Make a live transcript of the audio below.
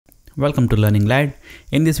Welcome to Learning Lad.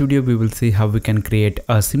 In this video we will see how we can create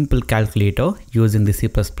a simple calculator using the C++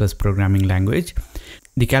 programming language.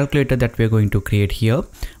 The calculator that we are going to create here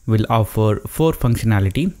will offer 4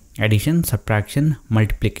 functionality: addition, subtraction,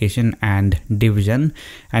 multiplication and division,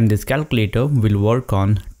 and this calculator will work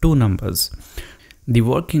on 2 numbers. The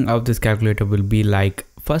working of this calculator will be like,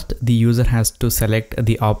 first the user has to select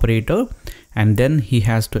the operator and then he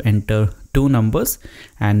has to enter 2 numbers,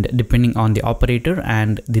 and depending on the operator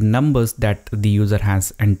and the numbers that the user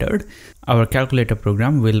has entered, our calculator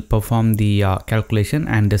program will perform the calculation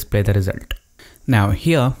and display the result. Now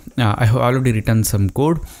here I have already written some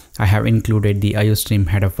code. I have included the IOStream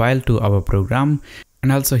header file to our program,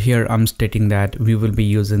 and also here I'm stating that we will be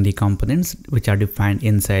using the components which are defined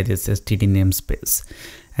inside this std namespace.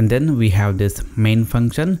 And then we have this main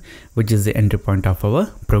function, which is the entry point of our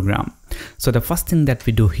program. So the first thing that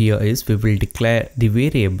we do here is we will declare the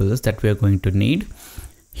variables that we are going to need.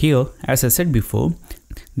 Here, as I said before,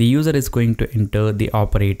 the user is going to enter the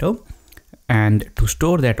operator, and to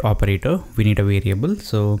store that operator we need a variable.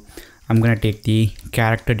 So I'm going to take the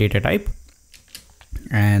character data type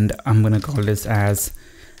and I'm going to call this as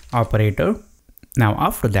operator. Now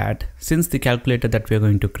after that, since the calculator that we are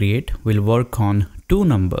going to create will work on 2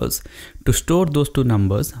 numbers, to store those 2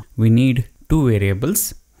 numbers we need 2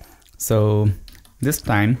 variables. So this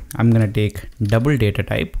time I'm going to take double data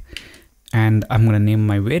type and I'm going to name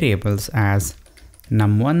my variables as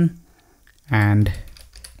num1 and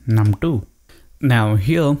num2. Now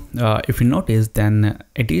here if you notice, then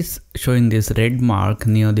it is showing this red mark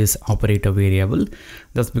near this operator variable.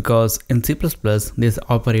 That's because in C++ this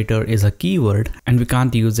operator is a keyword and we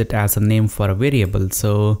can't use it as a name for a variable.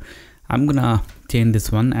 So I'm gonna change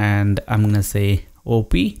this one and I'm gonna say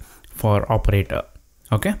OP for operator.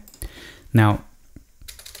 Okay. Now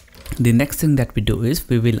the next thing that we do is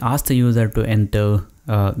we will ask the user to enter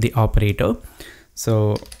the operator.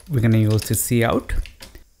 So we're gonna use the cout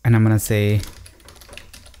and I'm gonna say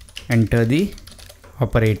enter the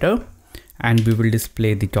operator, and we will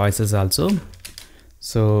display the choices also.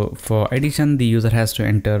 So for addition the user has to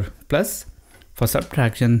enter plus, for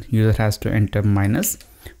subtraction user has to enter minus,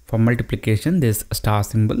 for multiplication this star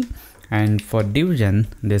symbol, and for division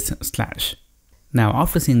this slash. Now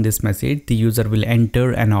after seeing this message, the user will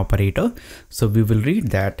enter an operator, so we will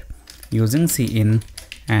read that using cin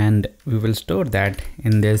and we will store that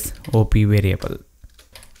in this op variable.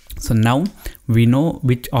 So now we know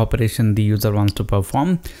which operation the user wants to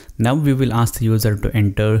perform. Now we will ask the user to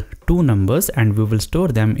enter 2 numbers and we will store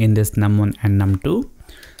them in this num1 and num2.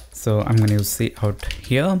 So I'm going to use cout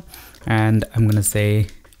here and I'm going to say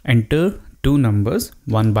enter 2 numbers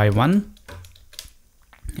one by one,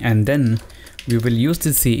 and then we will use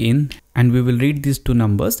the cin and we will read these 2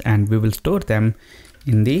 numbers and we will store them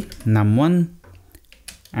in the num1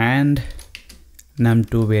 and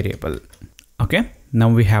num2 variable. Okay. Now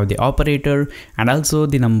we have the operator and also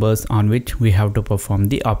the numbers on which we have to perform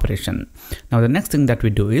the operation. Now the next thing that we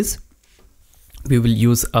do is we will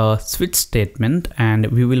use a switch statement and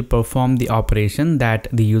we will perform the operation that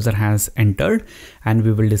the user has entered and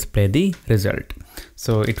we will display the result.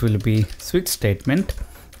 So it will be switch statement,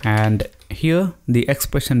 and here the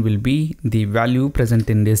expression will be the value present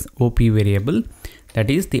in this op variable, that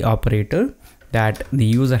is the operator that the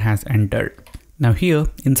user has entered. Now here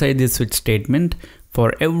inside this switch statement,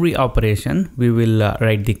 for every operation we will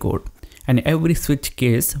write the code, and every switch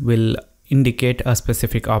case will indicate a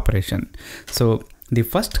specific operation. So the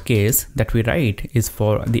first case that we write is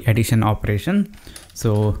for the addition operation.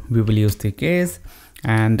 So we will use the case,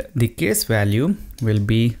 and the case value will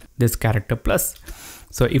be this character plus.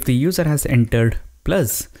 So if the user has entered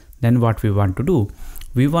plus, then what we want to do,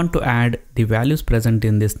 we want to add the values present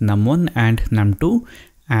in this num1 and num2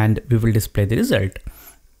 and we will display the result.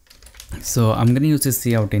 So I'm going to use this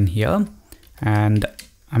cout in here and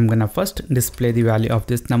I'm going to first display the value of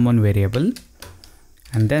this num1 variable,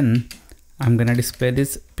 and then I'm going to display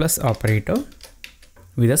this plus operator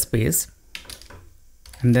with a space,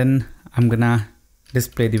 and then I'm going to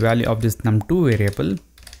display the value of this num2 variable,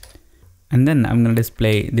 and then I'm going to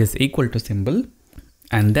display this equal to symbol,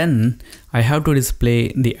 and then I have to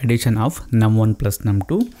display the addition of num1 plus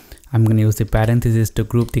num2. I'm going to use the parentheses to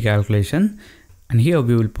group the calculation, and here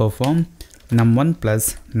we will perform num1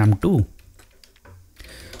 plus num2.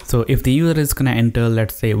 So if the user is going to enter,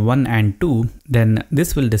 let's say 1 and 2, then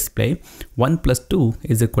this will display 1 plus 2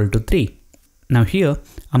 is equal to 3. Now here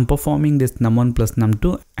I'm performing this num1 plus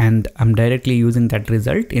num2 and I'm directly using that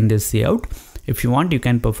result in this cout. If you want, you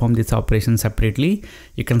can perform this operation separately.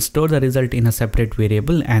 You can store the result in a separate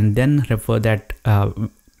variable and then refer that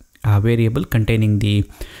variable containing the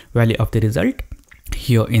value of the result.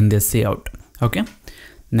 here in this cout. Okay,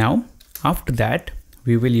 now after that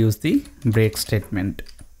we will use the break statement.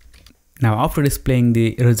 Now after displaying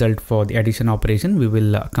the result for the addition operation, we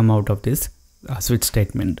will come out of this switch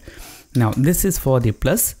statement. Now this is for the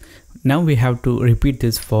plus. Now we have to repeat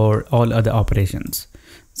this for all other operations.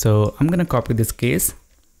 So I'm gonna copy this case.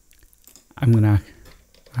 I'm gonna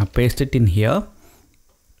paste it in here.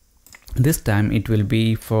 This time it will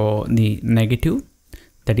be for the negative,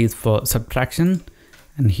 that is for subtraction,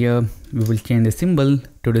 and here we will change the symbol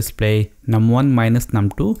to display num1 minus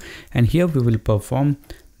num2, and here we will perform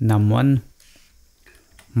num1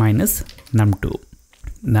 minus num2.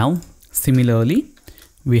 Now similarly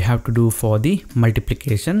we have to do for the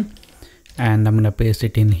multiplication, and I'm gonna paste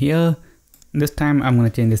it in here. This time I'm gonna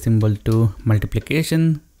change the symbol to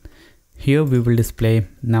multiplication. Here we will display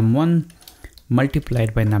num1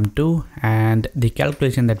 multiplied by num2, and the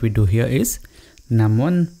calculation that we do here is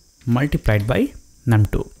num1 multiplied by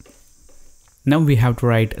num2. Now we have to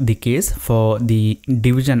write the case for the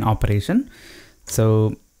division operation.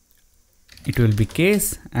 So it will be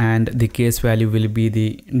case, and the case value will be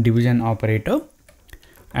the division operator.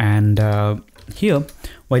 And here,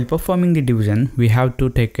 while performing the division, we have to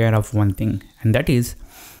take care of one thing, and that is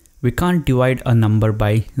we can't divide a number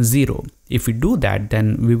by 0. If we do that,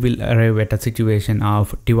 then we will arrive at a situation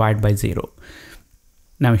of divide by 0.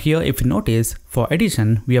 Now here, if you notice, for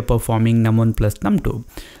addition we are performing num1 plus num2.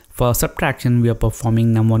 For subtraction we are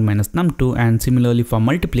performing num1 minus num2, and similarly for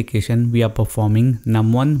multiplication we are performing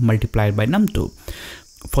num1 multiplied by num2.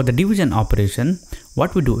 For the division operation,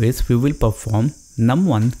 what we do is we will perform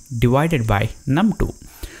num1 divided by num2.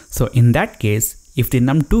 So in that case, if the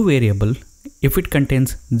num2 variable, if it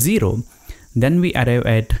contains 0, then we arrive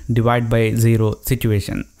at divide by 0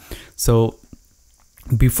 situation. So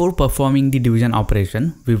before performing the division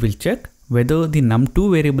operation, we will check whether the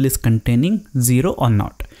num2 variable is containing 0 or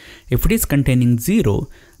not. If it is containing 0,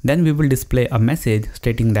 then we will display a message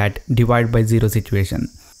stating that divide by 0 situation.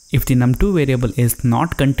 If the num2 variable is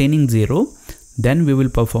not containing 0, then we will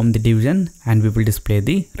perform the division and we will display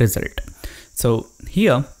the result. So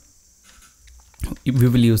here we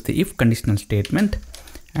will use the if conditional statement,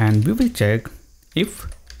 and we will check if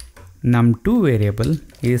num2 variable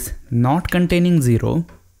is not containing 0,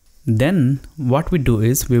 then what we do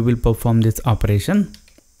is we will perform this operation.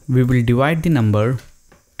 We will divide the number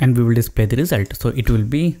and we will display the result. So it will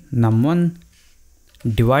be num1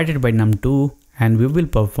 divided by num2, and we will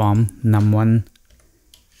perform num1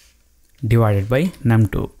 divided by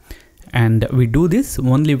num2. And we do this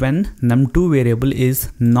only when num2 variable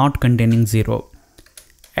is not containing 0.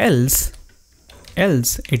 Else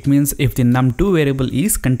it means if the num2 variable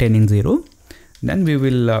is containing 0, then we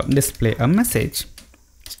will display a message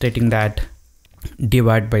stating that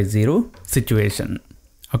divide by 0 situation.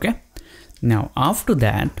 Okay. Now after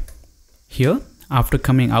that, here after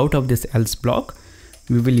coming out of this else block,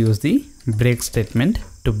 we will use the break statement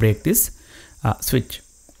to break this switch.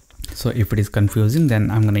 So if it is confusing,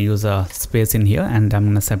 then I'm going to use a space in here and I'm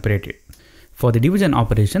going to separate it. For the division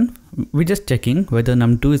operation, we're just checking whether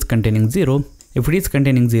num2 is containing 0. If it is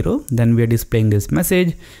containing 0, then we are displaying this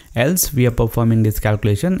message. Else we are performing this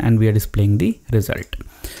calculation and we are displaying the result.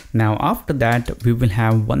 Now after that, we will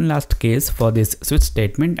have one last case for this switch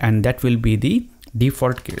statement, and that will be the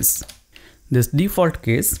default case. This default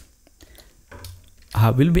case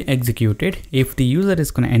will be executed if the user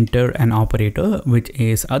is going to enter an operator which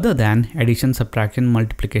is other than addition, subtraction,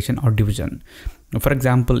 multiplication or division. For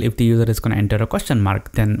example, if the user is going to enter a question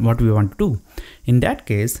mark, then what we want to do? In that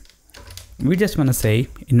case, we just want to say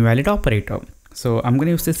invalid operator. So I'm going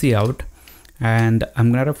to use the cout, and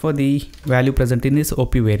I'm going to refer the value present in this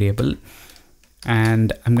OP variable,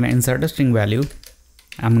 and I'm going to insert a string value.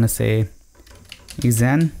 I'm going to say is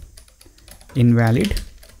an invalid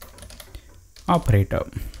operator.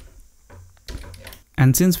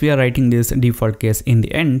 And since we are writing this default case in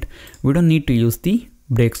the end, we don't need to use the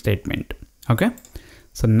break statement. Okay,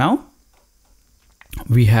 so now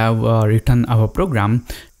we have written our program.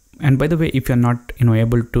 And by the way, if you're not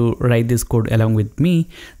able to write this code along with me,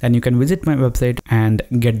 then you can visit my website and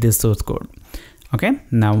get this source code. Okay,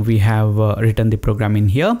 now we have written the program in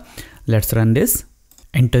here. Let's run this.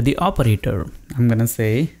 Enter the operator. I'm gonna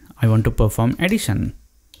say I want to perform addition.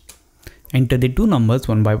 Enter the two numbers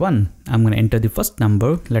one by one. I'm gonna enter the first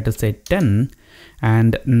number, let us say 10,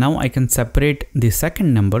 and now I can separate the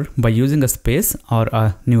second number by using a space or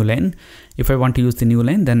a new line. If I want to use the new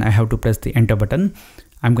line, then I have to press the enter button.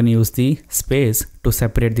 I'm going to use the space to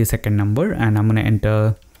separate the second number, and I'm going to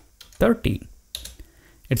enter 30.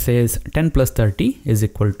 It says 10 plus 30 is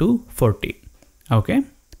equal to 40. Okay,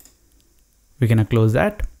 we're going to close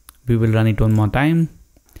that. We will run it one more time.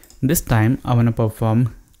 This time I want to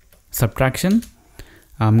perform subtraction.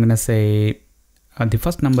 I'm gonna say the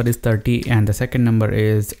first number is 30 and the second number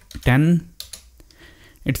is 10.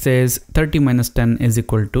 It says 30 minus 10 is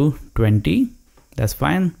equal to 20. That's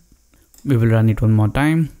fine. We will run it one more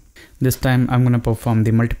time. This time I'm gonna perform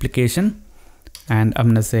the multiplication and I'm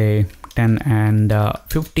gonna say 10 and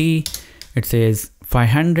 50. It says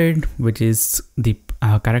 500, which is the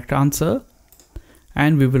correct answer.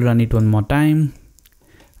 And we will run it one more time.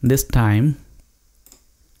 This time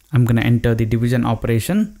I'm gonna enter the division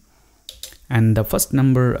operation, and the first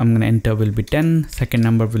number I'm gonna enter will be 10, second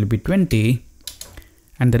number will be 20,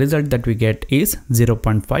 and the result that we get is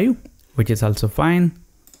 0.5, which is also fine.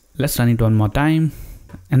 Let's run it one more time,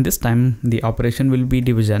 and this time the operation will be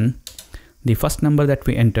division. The first number that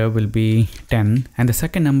we enter will be 10 and the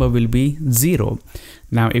second number will be 0.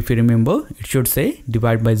 Now if you remember, it should say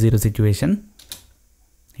divide by 0 situation.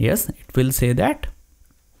 Yes, it will say that,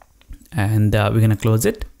 and we're gonna close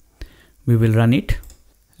it. We will run it,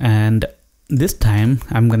 and this time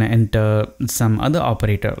I'm gonna enter some other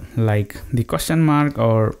operator like the question mark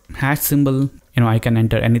or hash symbol. I can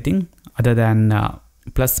enter anything other than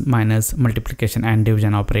plus, minus, multiplication and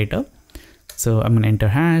division operator. So I'm gonna enter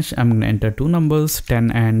hash. I'm gonna enter two numbers,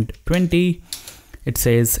 10 and 20. It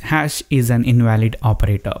says hash is an invalid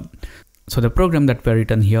operator. So the program that we're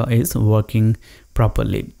written here is working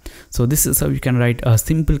properly. So this is how you can write a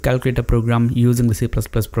simple calculator program using the C++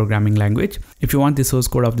 programming language. If you want the source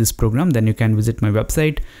code of this program, then you can visit my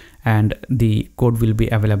website and the code will be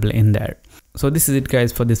available in there. So this is it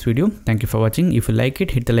guys for this video. Thank you for watching. If you like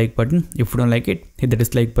it, hit the like button. If you don't like it, hit the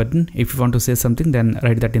dislike button. If you want to say something, then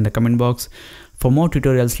write that in the comment box. For more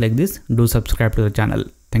tutorials like this, do subscribe to the channel.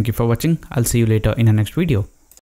 Thank you for watching. I'll see you later in the next video.